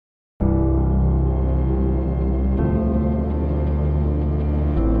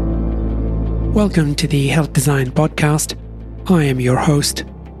Welcome to the Health Design Podcast. I am your host,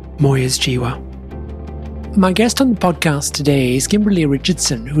 Moyez Jiwa. My guest on the podcast today is Kimberly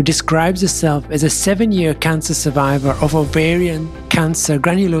Richardson, who describes herself as a 7-year cancer survivor of ovarian cancer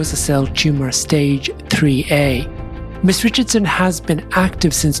granulosa cell tumor stage 3A. Ms. Richardson has been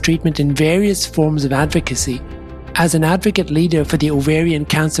active since treatment in various forms of advocacy. As an advocate leader for the Ovarian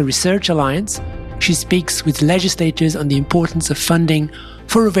Cancer Research Alliance, she speaks with legislators on the importance of funding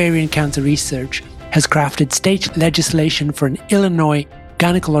for ovarian cancer research, has crafted state legislation for an Illinois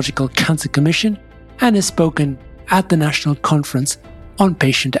Gynecological Cancer Commission, and has spoken at the National Conference on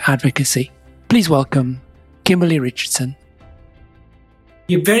Patient Advocacy. Please welcome Kimberly Richardson.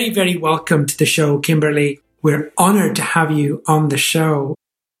 You're very, very welcome to the show, Kimberly. We're honored to have you on the show.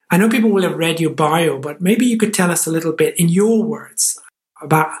 I know people will have read your bio, but maybe you could tell us a little bit in your words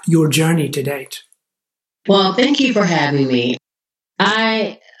about your journey to date. Well, thank you for having me.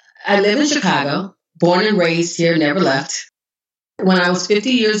 I live in Chicago, born and raised here, never left. When I was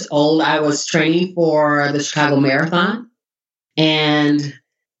 50 years old, I was training for the Chicago Marathon. And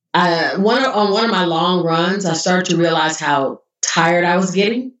on one of my long runs, I started to realize how tired I was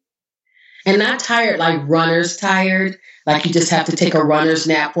getting. And not tired like runners tired, like you just have to take a runner's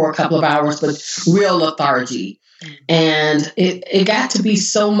nap for a couple of hours, but real lethargy. And it got to be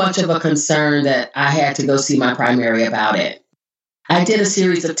so much of a concern that I had to go see my primary about it. I did a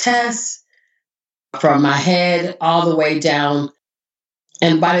series of tests from my head all the way down.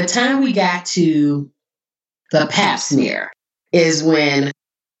 And by the time we got to the pap smear is when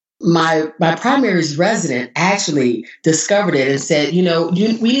my primary's resident actually discovered it and said,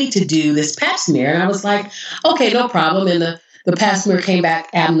 we need to do this pap smear. And I was like, okay, no problem. And the pap smear came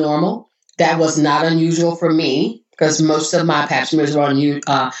back abnormal. That was not unusual for me because most of my pap smears were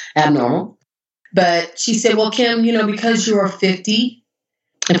abnormal. But she said, well, Kim, because you're 50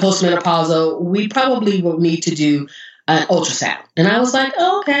 and postmenopausal, we probably will need to do an ultrasound. And I was like,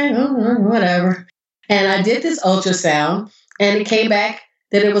 oh, okay, whatever. And I did this ultrasound and it came back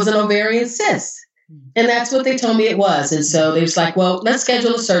that it was an ovarian cyst. And that's what they told me it was. And so they was like, well, let's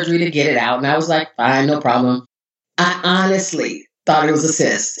schedule a surgery to get it out. And I was like, fine, no problem. I honestly thought it was a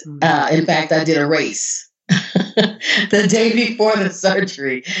cyst. In fact, I did a race the day before the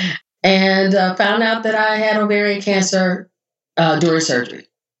surgery and found out that I had ovarian cancer during surgery,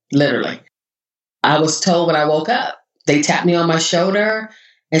 literally. I was told when I woke up, they tapped me on my shoulder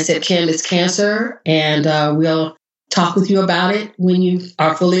and said, Kim, it's cancer, and we'll talk with you about it when you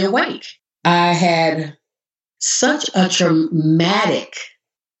are fully awake. I had such a traumatic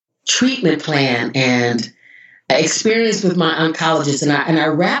treatment plan and experience with my oncologist, and I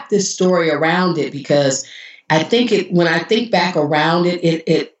wrap this story around it because I think when I think back around it,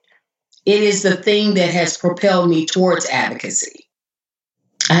 it is the thing that has propelled me towards advocacy.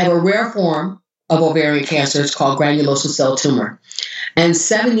 I have a rare form of ovarian cancer. It's called Granulosa Cell Tumor. And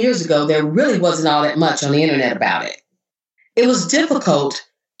 7 years ago, there really wasn't all that much on the internet about it. It was difficult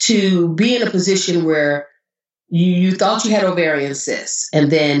to be in a position where you thought you had ovarian cysts,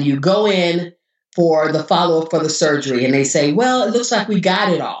 and then you go in for the follow-up for the surgery, and they say, well, it looks like we got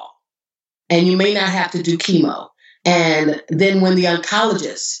it all, and you may not have to do chemo. And then when the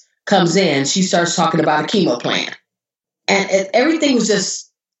oncologist comes in, she starts talking about a chemo plan. And everything was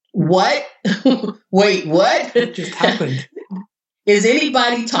just, what? Wait, what? It just happened. Is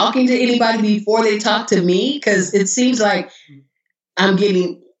anybody talking to anybody before they talk to me? Because it seems like I'm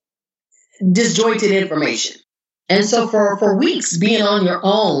getting disjointed information. And so for weeks, being on your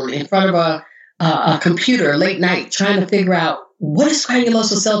own in front of a computer late night, trying to figure out what is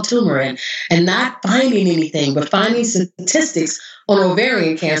granulosa cell tumor and not finding anything, but finding statistics on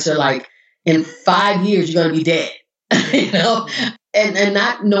ovarian cancer, like in 5 years, you're going to be dead, and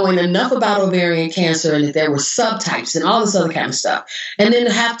not knowing enough about ovarian cancer and that there were subtypes and all this other kind of stuff. And then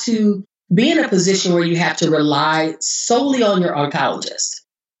to have to be in a position where you have to rely solely on your oncologist.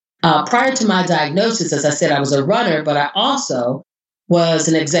 Prior to my diagnosis, as I said, I was a runner, but I also was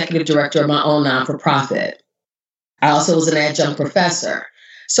an executive director of my own non-for-profit. I also was an adjunct professor.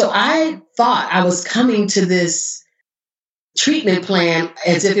 So I thought I was coming to this treatment plan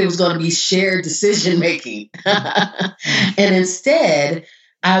as if it was going to be shared decision-making. And instead,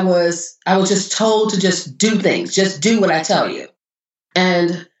 I was just told to just do things, just do what I tell you.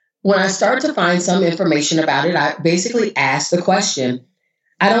 And when I started to find some information about it, I basically asked the question,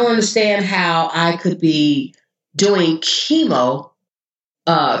 I don't understand how I could be doing chemo,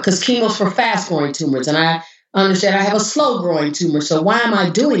 because chemo's for fast-growing tumors, and I understand I have a slow-growing tumor, so why am I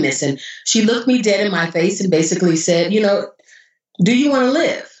doing this? And she looked me dead in my face and basically said, do you want to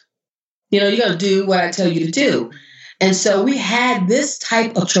live? You're going to do what I tell you to do. And so we had this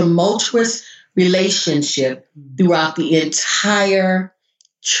type of tumultuous relationship throughout the entire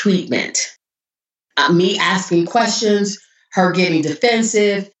treatment. Me asking questions, her getting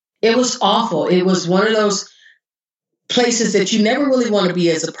defensive. It was awful. It was one of those places that you never really want to be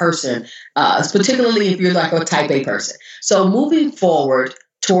as a person, particularly if you're like a type A person. So moving forward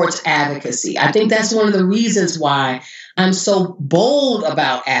towards advocacy, I think that's one of the reasons why I'm so bold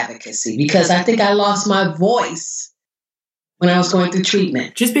about advocacy, because I think I lost my voice when I was going through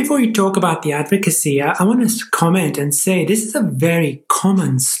treatment. Just before you talk about the advocacy, I want to comment and say this is a very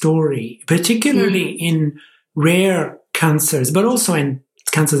common story, particularly in rare cancers, but also in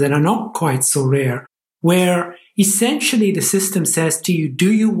cancers that are not quite so rare, where essentially the system says to you,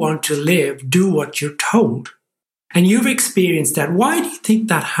 do you want to live? Do what you're told. And you've experienced that. Why do you think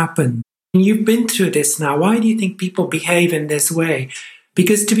that happened? And you've been through this now. Why do you think people behave in this way?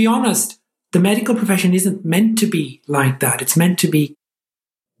 Because to be honest, the medical profession isn't meant to be like that. It's meant to be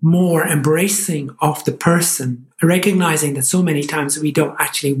more embracing of the person, recognizing that so many times we don't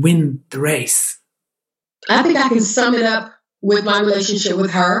actually win the race. I think I can sum it up with my relationship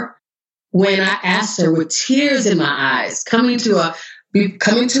with her when I asked her with tears in my eyes, coming to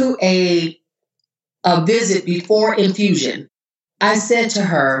a visit before infusion. I said to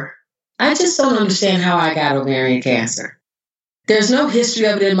her, I just don't understand how I got ovarian cancer. There's no history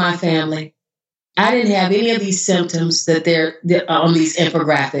of it in my family. I didn't have any of these symptoms that they're on these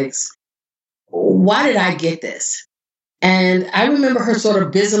infographics. Why did I get this? And I remember her sort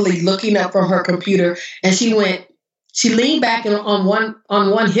of busily looking up from her computer, and she leaned back on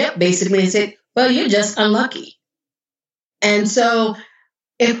one hip basically and said, well, you're just unlucky. And so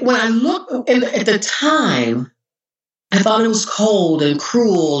when I look at the time, I thought it was cold and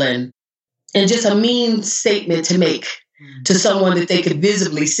cruel and just a mean statement to make to someone that they could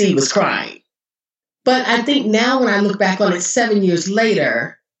visibly see was crying. But I think now when I look back on it 7 years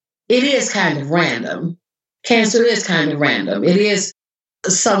later, it is kind of random. Cancer is kind of random. It is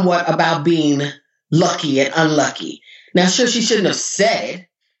somewhat about being lucky and unlucky. Now, sure, she shouldn't have said it,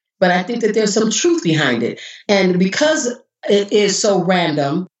 but I think that there's some truth behind it. And because it is so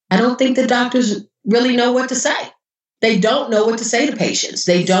random, I don't think the doctors really know what to say. They don't know what to say to patients.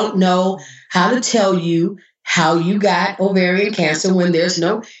 They don't know how to tell you how you got ovarian cancer when there's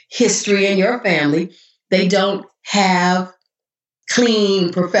no history in your family. They don't have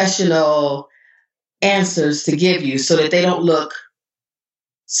clean, professional answers to give you so that they don't look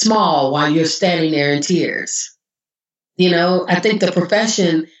small while you're standing there in tears. You know, I think the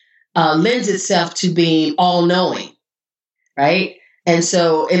profession lends itself to being all-knowing, right? And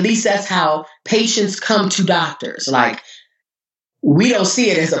so at least that's how patients come to doctors. Like, we don't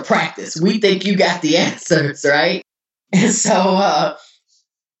see it as a practice. We think you got the answers, right? And so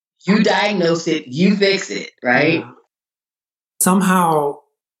you diagnose it, you fix it, right? Yeah. Somehow,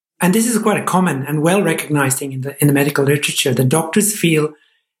 and this is quite a common and well-recognized thing in the medical literature, the doctors feel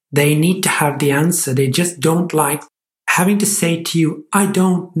they need to have the answer. They just don't like having to say to you, I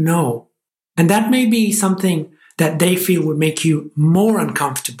don't know. And that may be something that they feel would make you more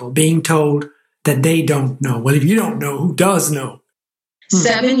uncomfortable, being told that they don't know. Well, if you don't know, who does know?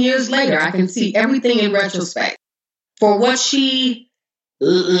 7 years later, I can see everything in retrospect. For what she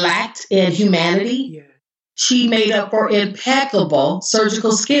lacked in humanity, she made up for impeccable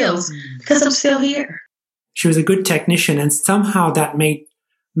surgical skills because I'm still here. She was a good technician, and somehow that made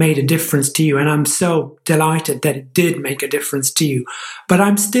a difference to you. And I'm so delighted that it did make a difference to you. But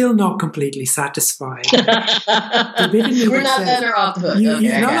I'm still not completely satisfied. We're not letting her off the hook.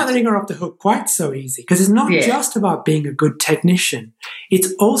 You're not letting her off the hook quite so easy, because it's not just about being a good technician.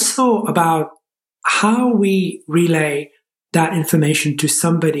 It's also about how we relay that information to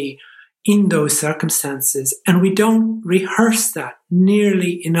somebody in those circumstances. And we don't rehearse that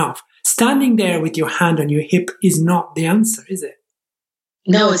nearly enough. Standing there with your hand on your hip is not the answer, is it?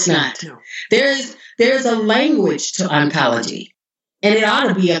 No, it's not. No. There's a language to oncology, and it ought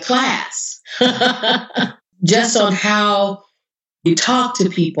to be a class just on how you talk to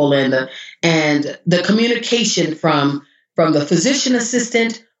people and the communication from the physician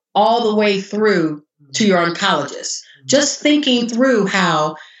assistant all the way through to your oncologist. Just thinking through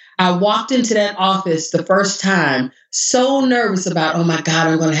how I walked into that office the first time, so nervous about, oh my God,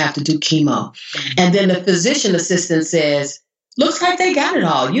 I'm going to have to do chemo. And then the physician assistant says, looks like they got it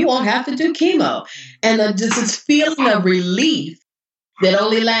all. You won't have to do chemo. And just this feeling of relief that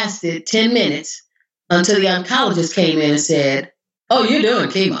only lasted 10 minutes until the oncologist came in and said, oh, you're doing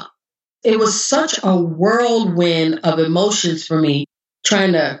chemo. It was such a whirlwind of emotions for me,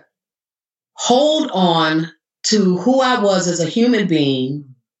 trying to hold on to who I was as a human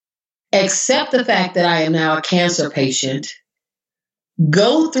being, accept the fact that I am now a cancer patient,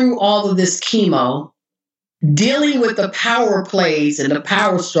 go through all of this chemo, dealing with the power plays and the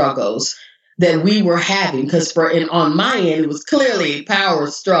power struggles that we were having, because on my end, it was clearly a power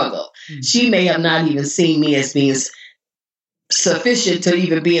struggle. She may have not even seen me as being sufficient to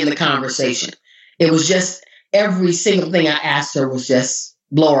even be in the conversation. It was just every single thing I asked her was just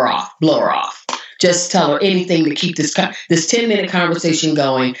blow her off. Just tell her anything to keep this 10-minute conversation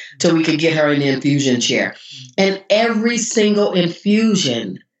going till we could get her in the infusion chair. And every single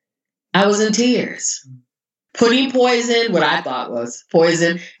infusion, I was in tears. Putting poison, what I thought was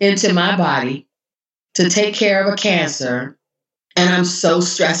poison, into my body to take care of a cancer. And I'm so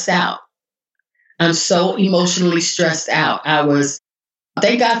stressed out. I'm so emotionally stressed out.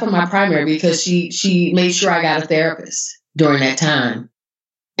 Thank God for my primary, because she made sure I got a therapist during that time.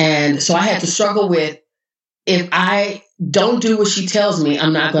 And so I had to struggle with, if I don't do what she tells me,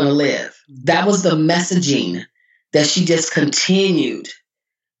 I'm not going to live. That was the messaging that she just continued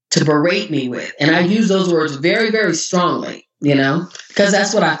to berate me with. And I use those words very, very strongly, because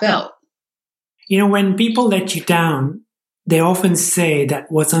that's what I felt. When people let you down, they often say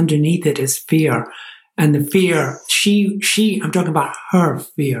that what's underneath it is fear. And the fear, I'm talking about her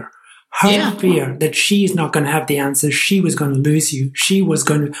fear. Fear that she's not going to have the answers. She was going to lose you.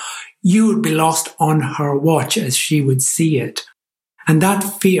 You would be lost on her watch as she would see it. And that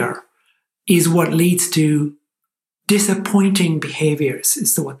fear is what leads to disappointing behaviors,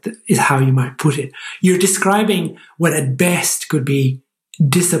 is how you might put it. You're describing what at best could be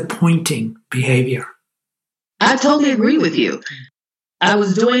disappointing behavior. I totally agree with you. I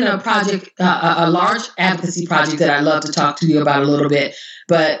was doing a project, a large advocacy project that I'd love to talk to you about a little bit.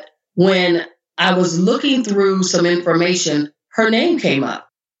 But when I was looking through some information, her name came up.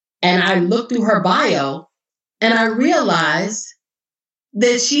 And I looked through her bio and I realized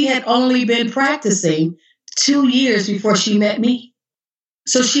that she had only been practicing 2 years before she met me.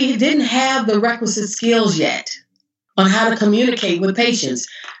 So she didn't have the requisite skills yet on how to communicate with patients.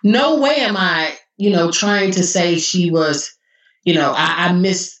 No way am I, trying to say she was,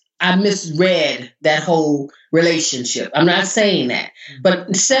 I misread that whole relationship. I'm not saying that.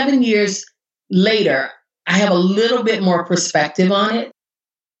 But 7 years later, I have a little bit more perspective on it.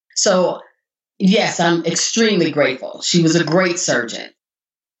 So, yes, I'm extremely grateful. She was a great surgeon.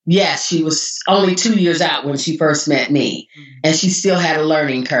 Yes, she was only 2 years out when she first met me, and she still had a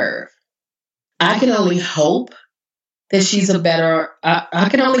learning curve. I can only hope that she's a better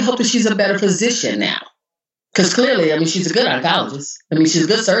physician now. Because clearly, she's a good oncologist. She's a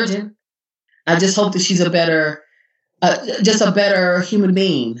good surgeon. I just hope that she's a better human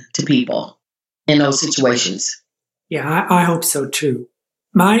being to people in those situations. Yeah, I hope so too.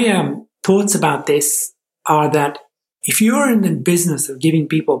 My thoughts about this are that if you're in the business of giving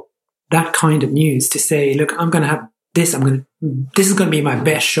people that kind of news to say, look, I'm going to have this, this is going to be my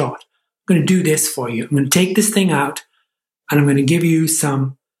best shot. I'm going to do this for you. I'm going to take this thing out and I'm going to give you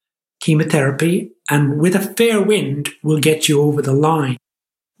some chemotherapy, and with a fair wind, we'll get you over the line.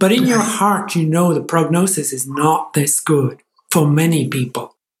 But in your heart, the prognosis is not this good for many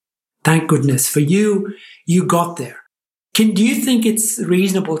people. Thank goodness for you, you got there. Do you think it's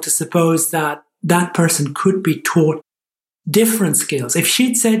reasonable to suppose that that person could be taught different skills? If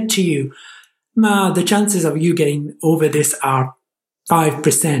she'd said to you, the chances of you getting over this are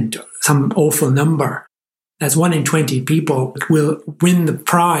 5%, or some awful number, as 1 in 20 people will win the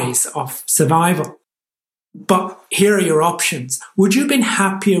prize of survival. But here are your options. Would you have been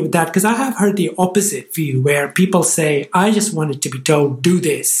happier with that? Because I have heard the opposite view where people say, I just wanted to be told, do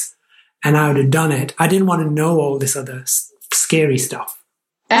this, and I would have done it. I didn't want to know all this other scary stuff.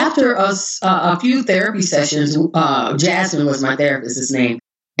 After a few therapy sessions, Jasmine was my therapist's name,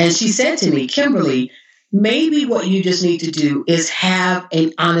 and she said to me, Kimberly, maybe what you just need to do is have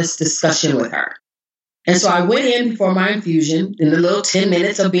an honest discussion with her. And so I went in before my infusion in the little 10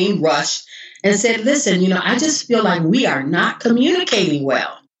 minutes of being rushed and said, listen, I just feel like we are not communicating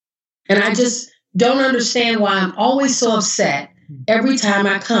well. And I just don't understand why I'm always so upset every time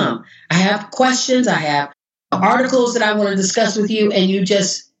I come. I have questions, I have articles that I want to discuss with you, and you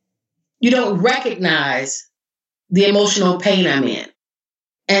don't recognize the emotional pain I'm in.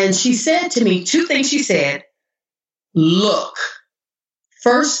 And she said to me, 2 things she said. Look,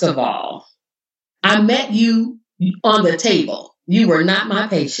 first of all, I met you on the table. You were not my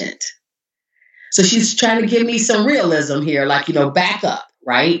patient. So she's trying to give me some realism here, back up,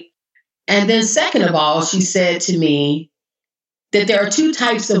 right? And then second of all, she said to me that there are 2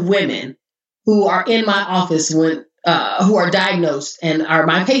 types of women who are in my office who are diagnosed and are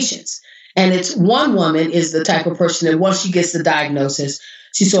my patients. And it's one woman is the type of person that once she gets the diagnosis,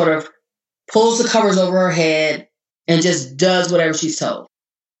 she sort of pulls the covers over her head and just does whatever she's told.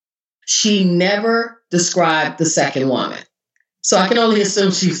 She never described the second woman. So I can only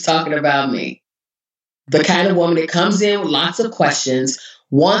assume she was talking about me. The kind of woman that comes in with lots of questions,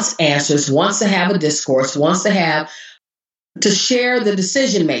 wants answers, wants to have a discourse, wants to share the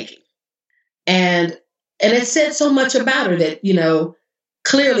decision making. And it said so much about her that,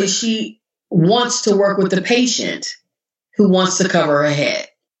 clearly she wants to work with the patient who wants to cover her head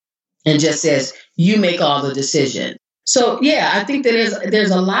and just says, you make all the decision. So, yeah, I think that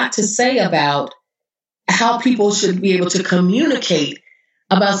there's a lot to say about how people should be able to communicate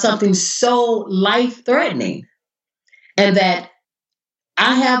about something so life-threatening, and that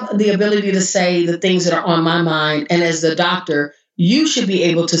I have the ability to say the things that are on my mind. And as the doctor, you should be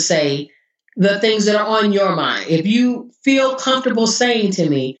able to say the things that are on your mind. If you feel comfortable saying to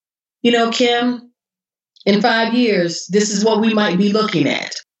me, Kim, in 5 years, this is what we might be looking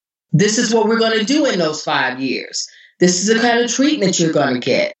at. This is what we're going to do in those 5 years. This is the kind of treatment you're going to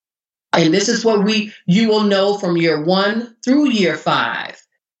get. And this is what you will know from year 1 through year 5.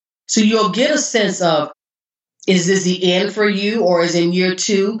 So you'll get a sense of, is this the end for you, or is in year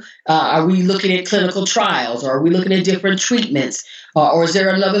 2? Are we looking at clinical trials, or are we looking at different treatments, or is there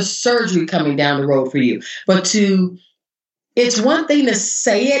another surgery coming down the road for you? But it's one thing to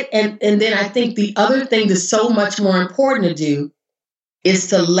say it, and then I think the other thing that's so much more important to do is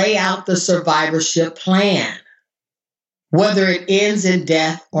to lay out the survivorship plan, whether it ends in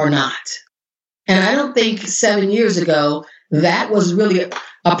death or not. And I don't think 7 years ago that was really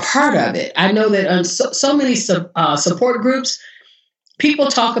a part of it. I know that on so many support groups, people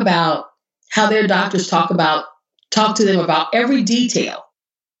talk about how their doctors talk to them about every detail,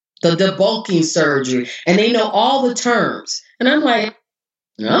 the debulking surgery, and they know all the terms. And I'm like,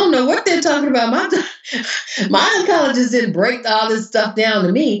 I don't know what they're talking about. My oncologist didn't break all this stuff down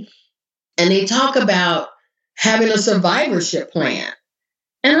to me. And they talk about having a survivorship plan.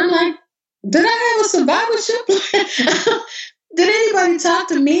 And I'm like, did I have a survivorship plan? Did anybody talk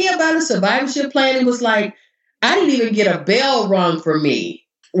to me about a survivorship plan? It was like, I didn't even get a bell rung for me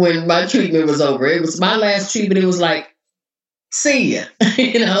when my treatment was over. It was my last treatment. It was like, see ya,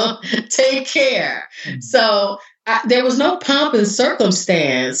 take care. So there was no pomp and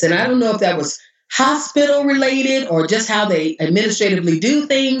circumstance. And I don't know if that was hospital related or just how they administratively do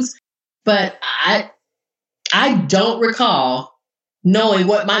things. But I don't recall knowing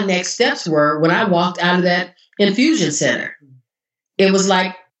what my next steps were when I walked out of that infusion center. It was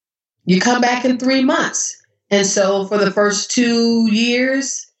like, you come back in 3 months. And so for the first 2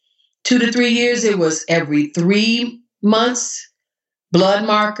 to 3 years, it was every 3 months, blood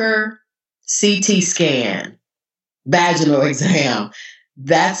marker, CT scan, vaginal exam.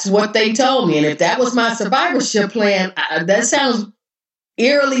 That's what they told me. And if that was my survivorship plan, that sounds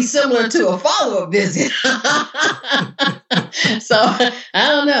eerily similar to a follow-up visit. So I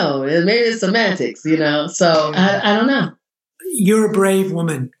don't know. Maybe it's semantics, So I don't know. You're a brave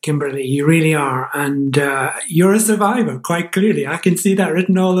woman, Kimberly. You really are. And you're a survivor, quite clearly. I can see that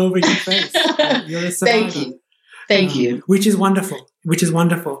written all over your face. You're a survivor. Thank you. Which is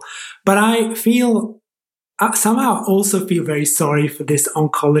wonderful. But I somehow also feel very sorry for this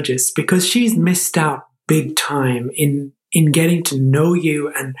oncologist, because she's missed out big time in getting to know you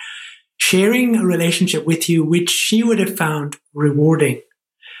and sharing a relationship with you, which she would have found rewarding.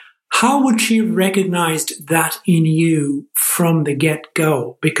 How would she have recognized that in you from the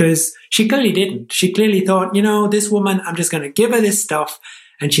get-go? Because she clearly didn't. She clearly thought, this woman, I'm just going to give her this stuff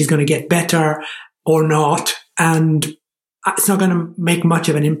and she's going to get better or not. And it's not going to make much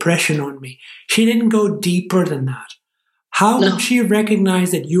of an impression on me. She didn't go deeper than that. How would she have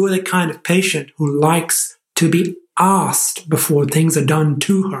recognized that you are the kind of patient who likes to be asked before things are done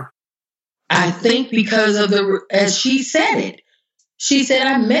to her? I think because of as she said it. She said,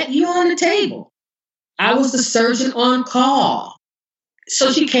 I met you on the table. I was the surgeon on call.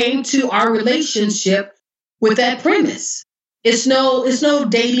 So she came to our relationship with that premise. It's no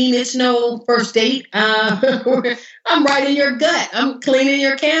dating. It's no first date. I'm right in your gut. I'm cleaning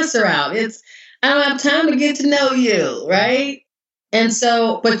your cancer out. I don't have time to get to know you, right? And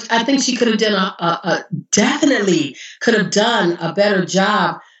so, but I think she could have done definitely could have done a better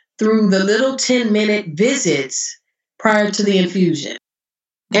job through the little 10-minute visits prior to the infusion,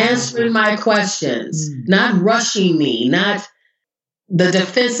 answering my questions, not rushing me, not the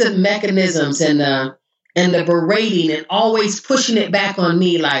defensive mechanisms and the berating and always pushing it back on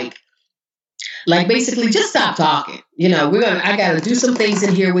me, like basically just stop talking. I got to do some things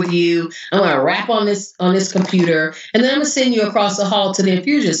in here with you. I'm going to wrap on this computer, and then I'm going to send you across the hall to the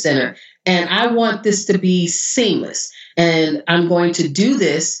infusion center. And I want this to be seamless. And I'm going to do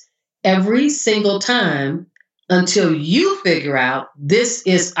this every single time until you figure out this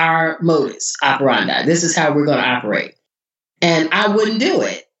is our modus operandi. This is how we're going to operate. And I wouldn't do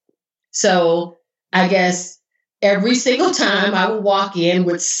it. So I guess every single time I would walk in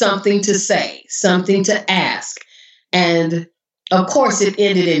with something to say, something to ask. And of course, it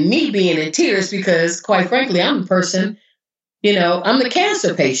ended in me being in tears because, quite frankly, I'm the person, I'm the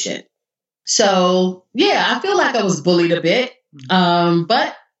cancer patient. So, yeah, I feel like I was bullied a bit.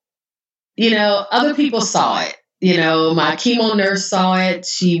 But, other people saw it. My chemo nurse saw it.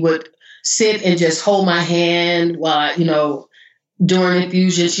 She would sit and just hold my hand while, during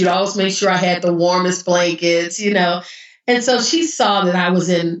infusion. She'd always make sure I had the warmest blankets, And so she saw that I was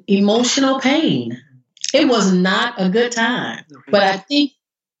in emotional pain. It was not a good time. But I think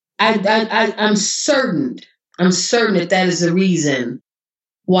I'm certain that is the reason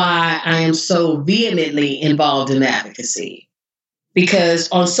why I am so vehemently involved in advocacy. Because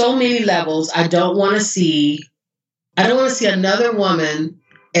on so many levels, I don't want to see another woman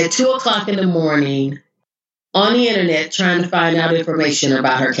at 2:00 in the morning on the internet trying to find out information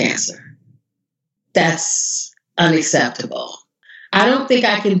about her cancer. That's unacceptable. I don't think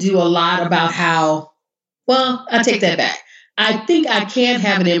I can do a lot about I take that back. I think I can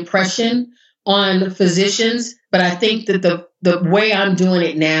have an impression on physicians, but I think that the way I'm doing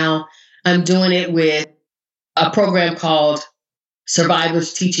it now, I'm doing it with a program called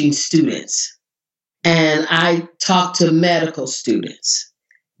Survivors Teaching Students. And I talk to medical students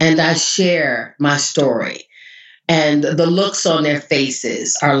and I share my story. And the looks on their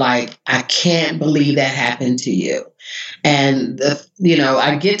faces are like, I can't believe that happened to you. And,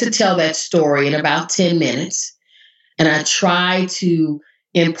 I get to tell that story in about 10 minutes. And I try to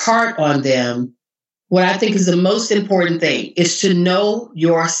impart on them what I think is the most important thing is to know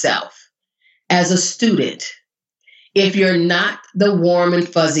yourself as a student. If you're not the warm and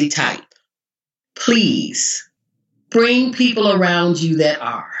fuzzy type, please bring people around you that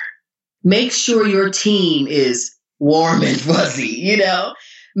are. Make sure your team is warm and fuzzy,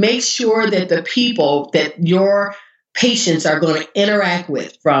 Make sure that the people that your patients are going to interact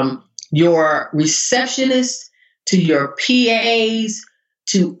with, from your receptionist to your PAs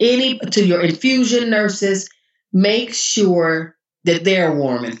to your infusion nurses, make sure that they're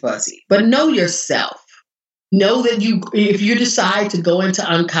warm and fuzzy. But know yourself. Know that if you decide to go into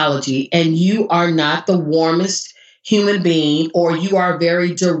oncology and you are not the warmest human being, or you are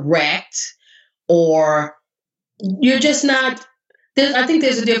very direct, or you're just not, I think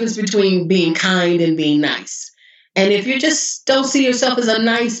there's a difference between being kind and being nice. And if you just don't see yourself as a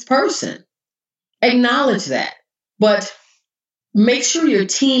nice person, acknowledge that. But make sure your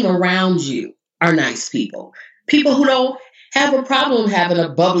team around you are nice people. People who don't have a problem having a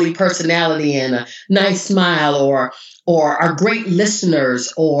bubbly personality and a nice smile, or are great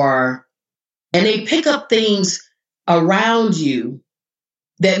listeners, and they pick up things around you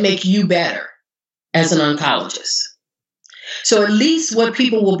that make you better as an oncologist. So at least what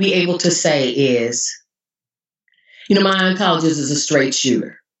people will be able to say is, my oncologist is a straight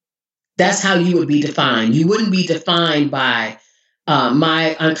shooter. That's how you would be defined. You wouldn't be defined by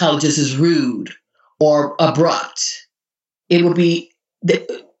my oncologist is rude or abrupt. It would be,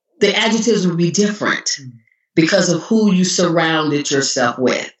 the adjectives would be different because of who you surrounded yourself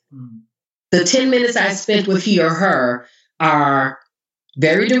with. The 10 minutes I spent with he or her are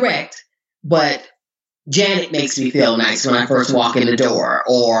very direct, but Janet makes me feel nice when I first walk in the door,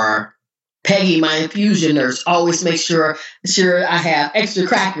 or Peggy, my infusion nurse, always makes sure I have extra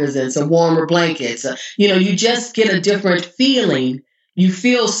crackers and some warmer blankets. You just get a different feeling. You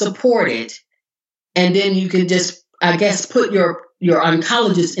feel supported. And then you can just, I guess, put your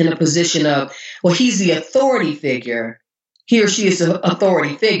oncologist in a position of, well, he's the authority figure. He or she is the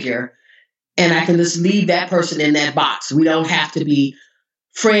authority figure. And I can just leave that person in that box. We don't have to be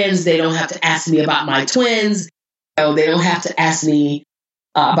friends. They don't have to ask me about my twins. They don't have to ask me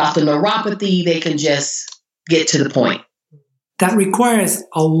about the neuropathy. They can just get to the point. That requires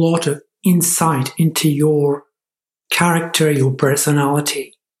a lot of insight into your character, your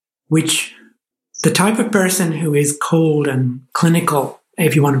personality, which the type of person who is cold and clinical,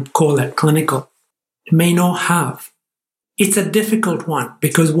 if you want to call it clinical, may not have. It's a difficult one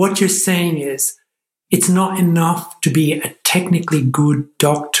because what you're saying is it's not enough to be a technically good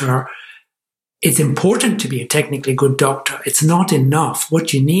doctor. It's important to be a technically good doctor. It's not enough.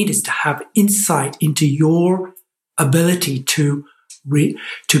 What you need is to have insight into your ability to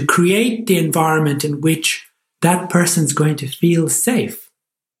create the environment in which that person's going to feel safe.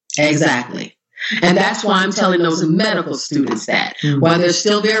 Exactly. And that's why I'm telling those medical students that while they're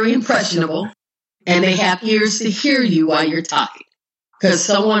still very impressionable and they have ears to hear you while you're talking, because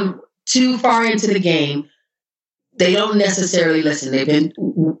someone too far into the game they don't necessarily listen.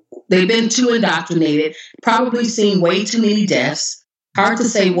 They've been too indoctrinated, probably seen way too many deaths. Hard to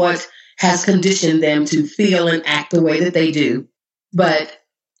say what has conditioned them to feel and act the way that they do. But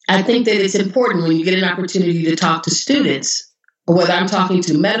I think that it's important when you get an opportunity to talk to students, whether I'm talking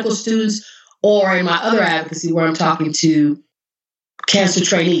to medical students or in my other advocacy where I'm talking to cancer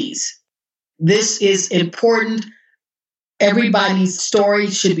trainees. This is important. Everybody's story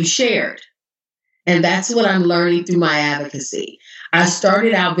should be shared. And that's what I'm learning through my advocacy. I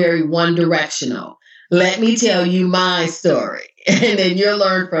started out very one-directional. Let me tell you my story, and then you'll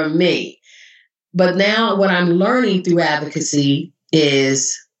learn from me. But now what I'm learning through advocacy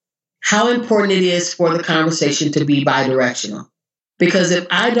is how important it is for the conversation to be bidirectional. Because if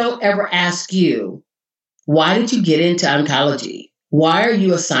I don't ever ask you, why did you get into oncology? Why are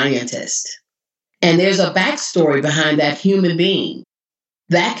you a scientist? And there's a backstory behind that human being.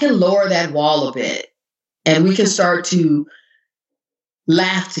 That can lower that wall a bit. And we can start to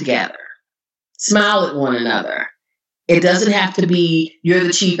laugh together, smile at one another. It doesn't have to be, you're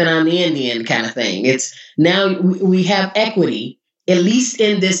the chief and I'm the Indian kind of thing. It's now we have equity, at least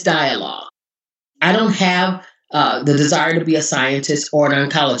in this dialogue. I don't have the desire to be a scientist or an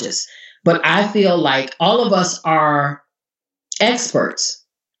oncologist, but I feel like all of us are experts.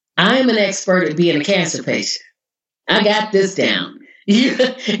 I'm an expert at being a cancer patient. I got this down. You're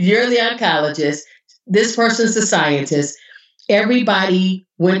the oncologist. This person's the scientist. Everybody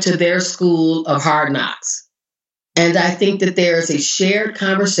went to their school of hard knocks. And I think that there is a shared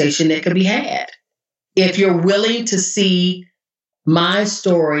conversation that can be had. If you're willing to see my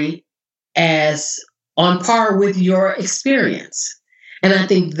story as on par with your experience. And I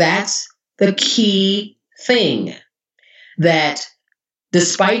think that's the key thing, that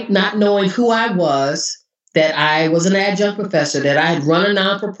despite not knowing who I was, that I was an adjunct professor, that I had run a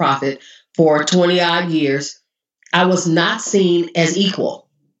non-for-profit for 20 odd years, I was not seen as equal.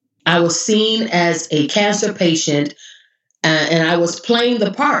 I was seen as a cancer patient, and I was playing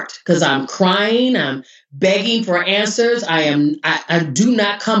the part because I'm crying, I'm begging for answers. I do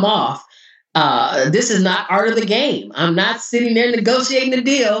not come off. This is not art of the game. I'm not sitting there negotiating a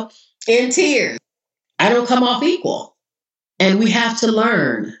deal in tears. I don't come off equal. And we have to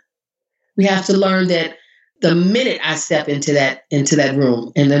learn. We have to learn that the minute I step into that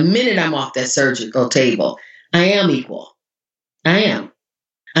room and the minute I'm off that surgical table, I am equal. I am.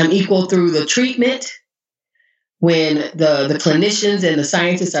 I'm equal through the treatment. When the clinicians and the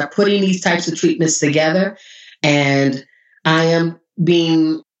scientists are putting these types of treatments together, and I am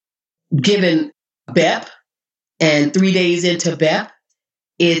being given BEP, and 3 days into BEP,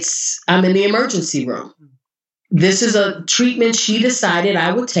 I'm in the emergency room. This is a treatment she decided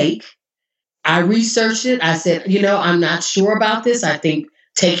I would take. I researched it. I said, I'm not sure about this. I think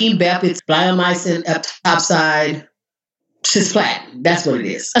taking BEP, it's bleomycin epitopside cisplatin. That's what it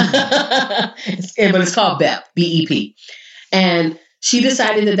is. But it's called BEP, B-E-P. And she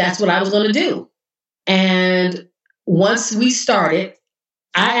decided that that's what I was going to do. And once we started,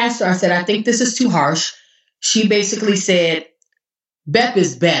 I asked her, I said, I think this is too harsh. She basically said, BEP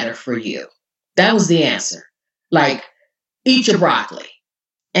is better for you. That was the answer. Like, eat your broccoli.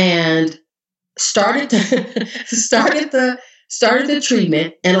 And started the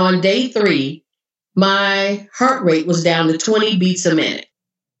treatment. And on day 3, my heart rate was down to 20 beats a minute.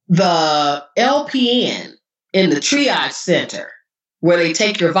 The LPN in the triage center, where they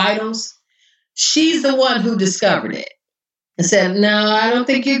take your vitals, she's the one who discovered it. I said, no, I don't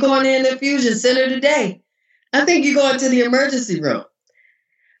think you're going to an infusion center today. I think you're going to the emergency room.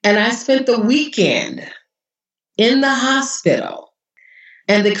 And I spent the weekend in the hospital.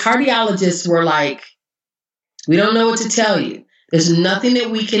 And the cardiologists were like, we don't know what to tell you. There's nothing that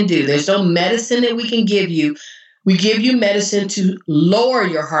we can do. There's no medicine that we can give you. We give you medicine to lower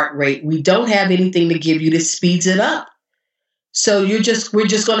your heart rate. We don't have anything to give you that speeds it up. So we're just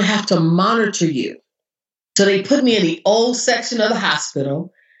going to have to monitor you. So they put me in the old section of the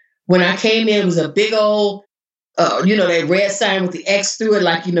hospital. When I came in, it was a big old, that red sign with the X through it,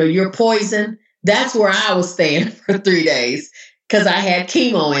 like, you're poison. That's where I was staying for 3 days because I had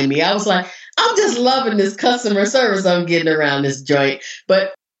chemo in me. I was like, I'm just loving this customer service I'm getting around this joint.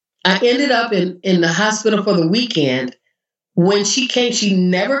 But I ended up in the hospital for the weekend. When she came, she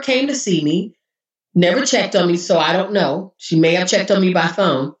never came to see me, never checked on me, so I don't know. She may have checked on me by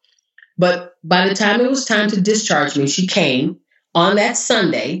phone. But by the time it was time to discharge me, she came on that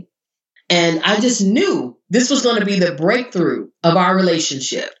Sunday, and I just knew this was going to be the breakthrough of our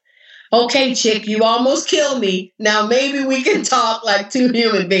relationship. Okay, chick, you almost killed me. Now maybe we can talk like two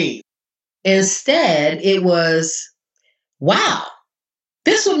human beings. Instead, it was, wow,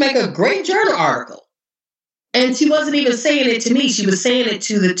 this would make a great journal article. And she wasn't even saying it to me. She was saying it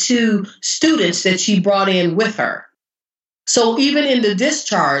to the two students that she brought in with her. So even in the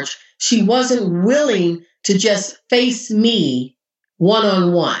discharge, she wasn't willing to just face me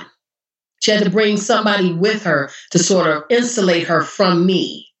one-on-one. She had to bring somebody with her to sort of insulate her from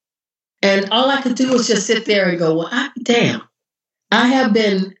me. And all I could do was just sit there and go, well, damn. I have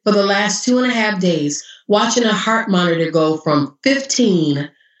been, for the last 2.5 days, watching a heart monitor go from 15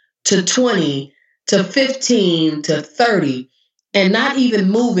 to 20 to 15 to 30 and not even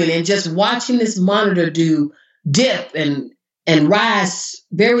moving, and just watching this monitor dip and rise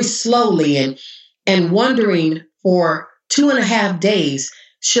very slowly, and wondering for 2.5 days,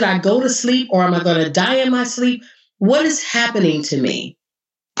 should I go to sleep or am I going to die in my sleep? What is happening to me?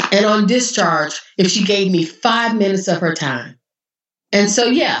 And on discharge, if she gave me 5 minutes of her time. And so,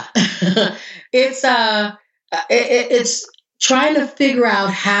 yeah, it's trying to figure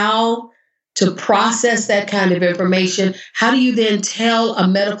out how to process that kind of information. How do you then tell a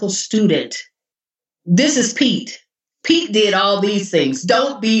medical student, this is Pete. Pete did all these things.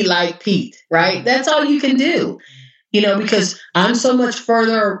 Don't be like Pete, right? That's all you can do, because I'm so much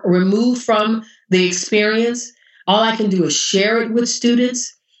further removed from the experience. All I can do is share it with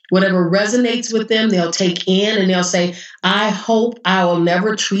students. Whatever resonates with them, they'll take in and they'll say, I hope I will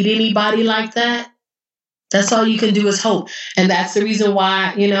never treat anybody like that. That's all you can do is hope. And that's the reason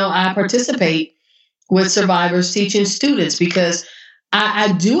why, I participate with survivors teaching students, because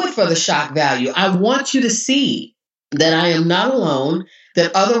I do it for the shock value. I want you to see that I am not alone,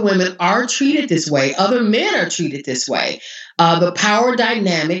 that other women are treated this way. Other men are treated this way. The power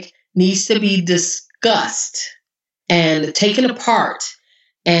dynamic needs to be discussed and taken apart.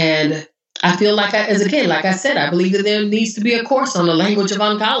 And I feel like, like I said, I believe that there needs to be a course on the language of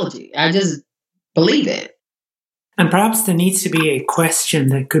oncology. I just believe it. And perhaps there needs to be a question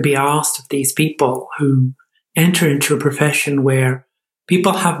that could be asked of these people who enter into a profession where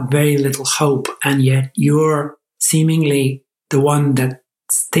people have very little hope, and yet you're seemingly the one that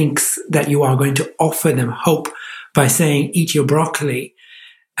thinks that you are going to offer them hope by saying, eat your broccoli.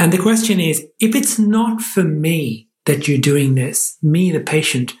 And the question is, if it's not for me that you're doing this, me, the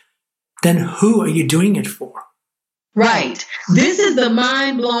patient, then who are you doing it for? Right. This is the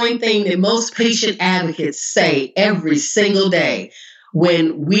mind-blowing thing that most patient advocates say every single day,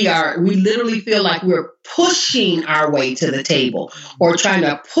 when we literally feel like we're pushing our way to the table, or trying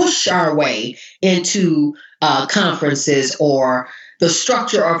to push our way into conferences, or the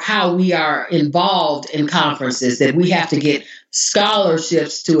structure of how we are involved in conferences, that we have to get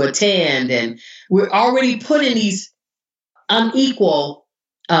scholarships to attend. And we're already put in these unequal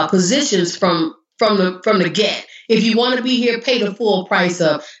positions from the get. If you want to be here, pay the full price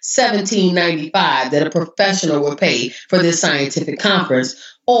of $17.95 that a professional would pay for this scientific conference,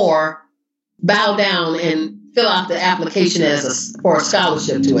 or bow down and fill out the application for a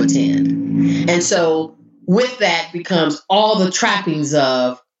scholarship to attend. And so with that becomes all the trappings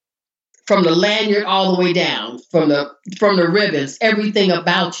of, from the lanyard all the way down, from the ribbons, everything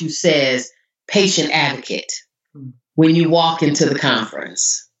about you says patient advocate. When you walk into the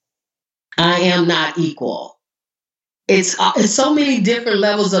conference, I am not equal. It's so many different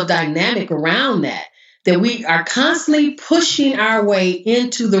levels of dynamic around that we are constantly pushing our way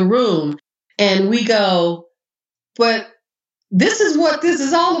into the room, and we go, but this is what this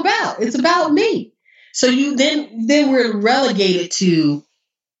is all about. It's about me. So then we're relegated to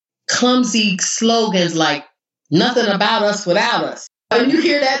clumsy slogans like nothing about us without us. And you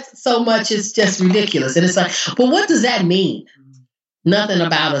hear that so much, it's just ridiculous. And it's like, but what does that mean? Nothing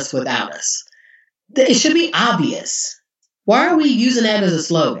about us without us. It should be obvious. Why are we using that as a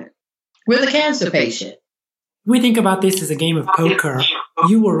slogan? We're the cancer patient. We think about this as a game of poker.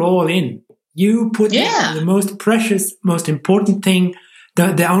 You were all in. You put the most precious, most important thing,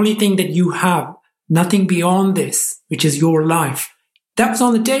 the only thing that you have, nothing beyond this, which is your life. That was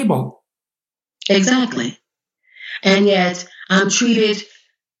on the table. Exactly. And yet I'm treated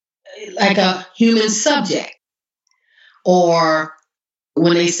like a human subject. Or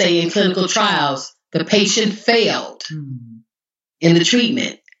when they say in clinical trials, the patient failed in the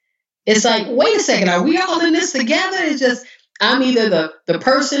treatment. It's like, wait a second, are we all in this together? It's just, I'm either the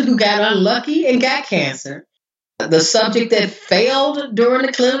person who got unlucky and got cancer, the subject that failed during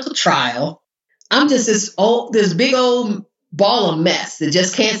the clinical trial. I'm just this big old ball of mess that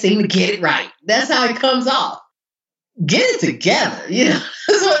just can't seem to get it right. That's how it comes off. Get it together,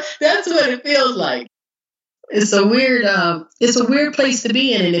 That's what it feels like. It's a weird place to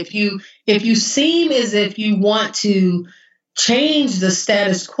be in. And if you seem as if you want to change the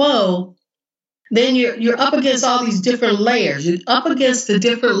status quo, then you're up against all these different layers. You're up against the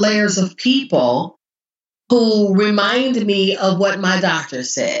different layers of people who remind me of what my doctor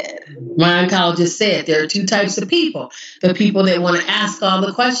said. My oncologist said there are two types of people: the people that want to ask all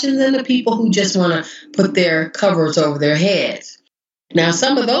the questions and the people who just want to put their covers over their heads. Now,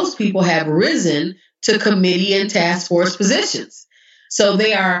 some of those people have risen to committee and task force positions. So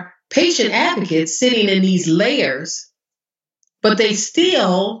they are patient advocates sitting in these layers, but they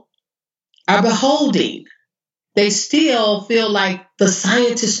still are beholding. They still feel like the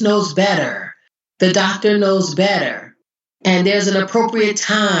scientist knows better. The doctor knows better. And there's an appropriate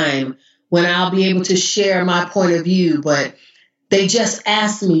time when I'll be able to share my point of view, but they just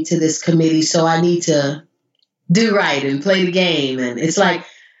asked me to this committee, so I need to do right and play the game. And it's like,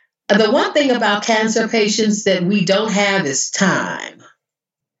 the one thing about cancer patients that we don't have is time.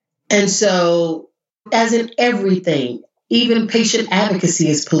 And so, as in everything, even patient advocacy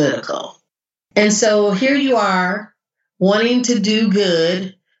is political. And so here you are wanting to do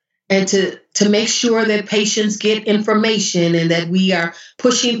good and to make sure that patients get information and that we are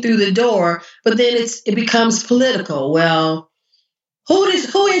pushing through the door, but then it becomes political. Well, who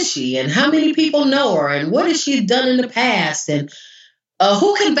is she, and how many people know her, and what has she done in the past, and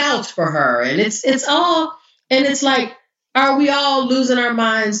who can vouch for her? And it's all, and it's like, are we all losing our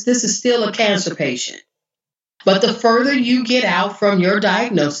minds? This is still a cancer patient. But the further you get out from your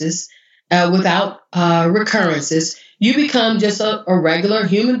diagnosis without recurrences, you become just a regular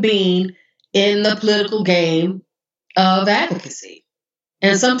human being in the political game of advocacy.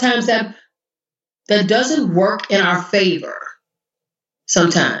 And sometimes that doesn't work in our favor.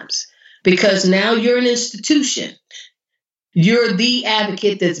 Sometimes, because now you're an institution. You're the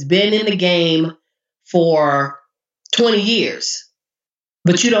advocate that's been in the game for 20 years,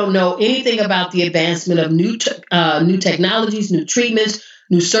 but you don't know anything about the advancement of new technologies, new treatments,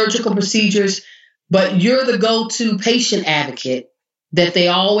 new surgical procedures, but you're the go-to patient advocate that they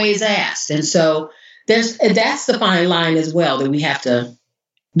always ask. And so that's the fine line as well that we have to,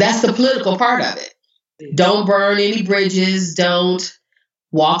 that's the political part of it. Don't burn any bridges, don't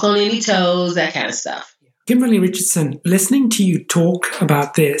walk on any toes, that kind of stuff. Kimberly Richardson, listening to you talk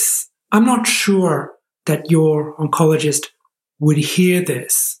about this, I'm not sure that your oncologist would hear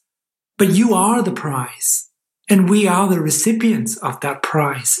this, but you are the prize, and we are the recipients of that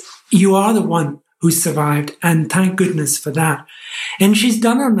prize. You are the one who survived, and thank goodness for that. And she's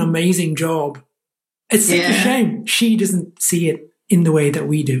done an amazing job. It's such a shame she doesn't see it in the way that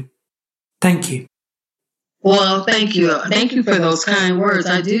we do. Thank you. Well, thank you. Thank you for those kind words.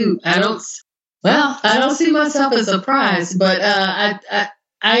 I don't see myself as a prize, but I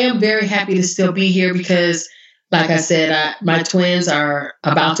am very happy to still be here because, like I said, my twins are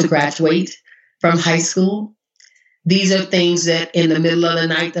about to graduate from high school. These are things that in the middle of the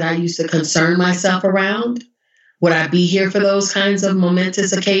night that I used to concern myself around. Would I be here for those kinds of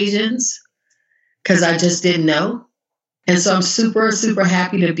momentous occasions? Because I just didn't know. And so I'm super, super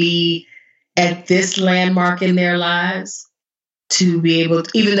happy to be at this landmark in their lives, to be able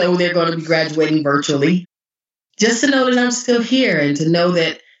to, even though they're going to be graduating virtually, just to know that I'm still here and to know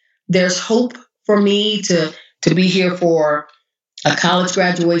that there's hope for me to be here for a college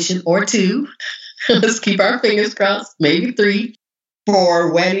graduation or two. Let's keep our fingers crossed, maybe 3,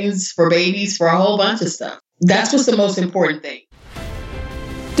 for weddings, for babies, for a whole bunch of stuff. That's what's the most important thing.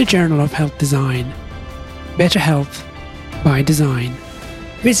 The Journal of Health Design. Better health by design.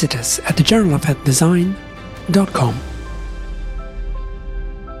 Visit us at thejournalofhealthdesign.com.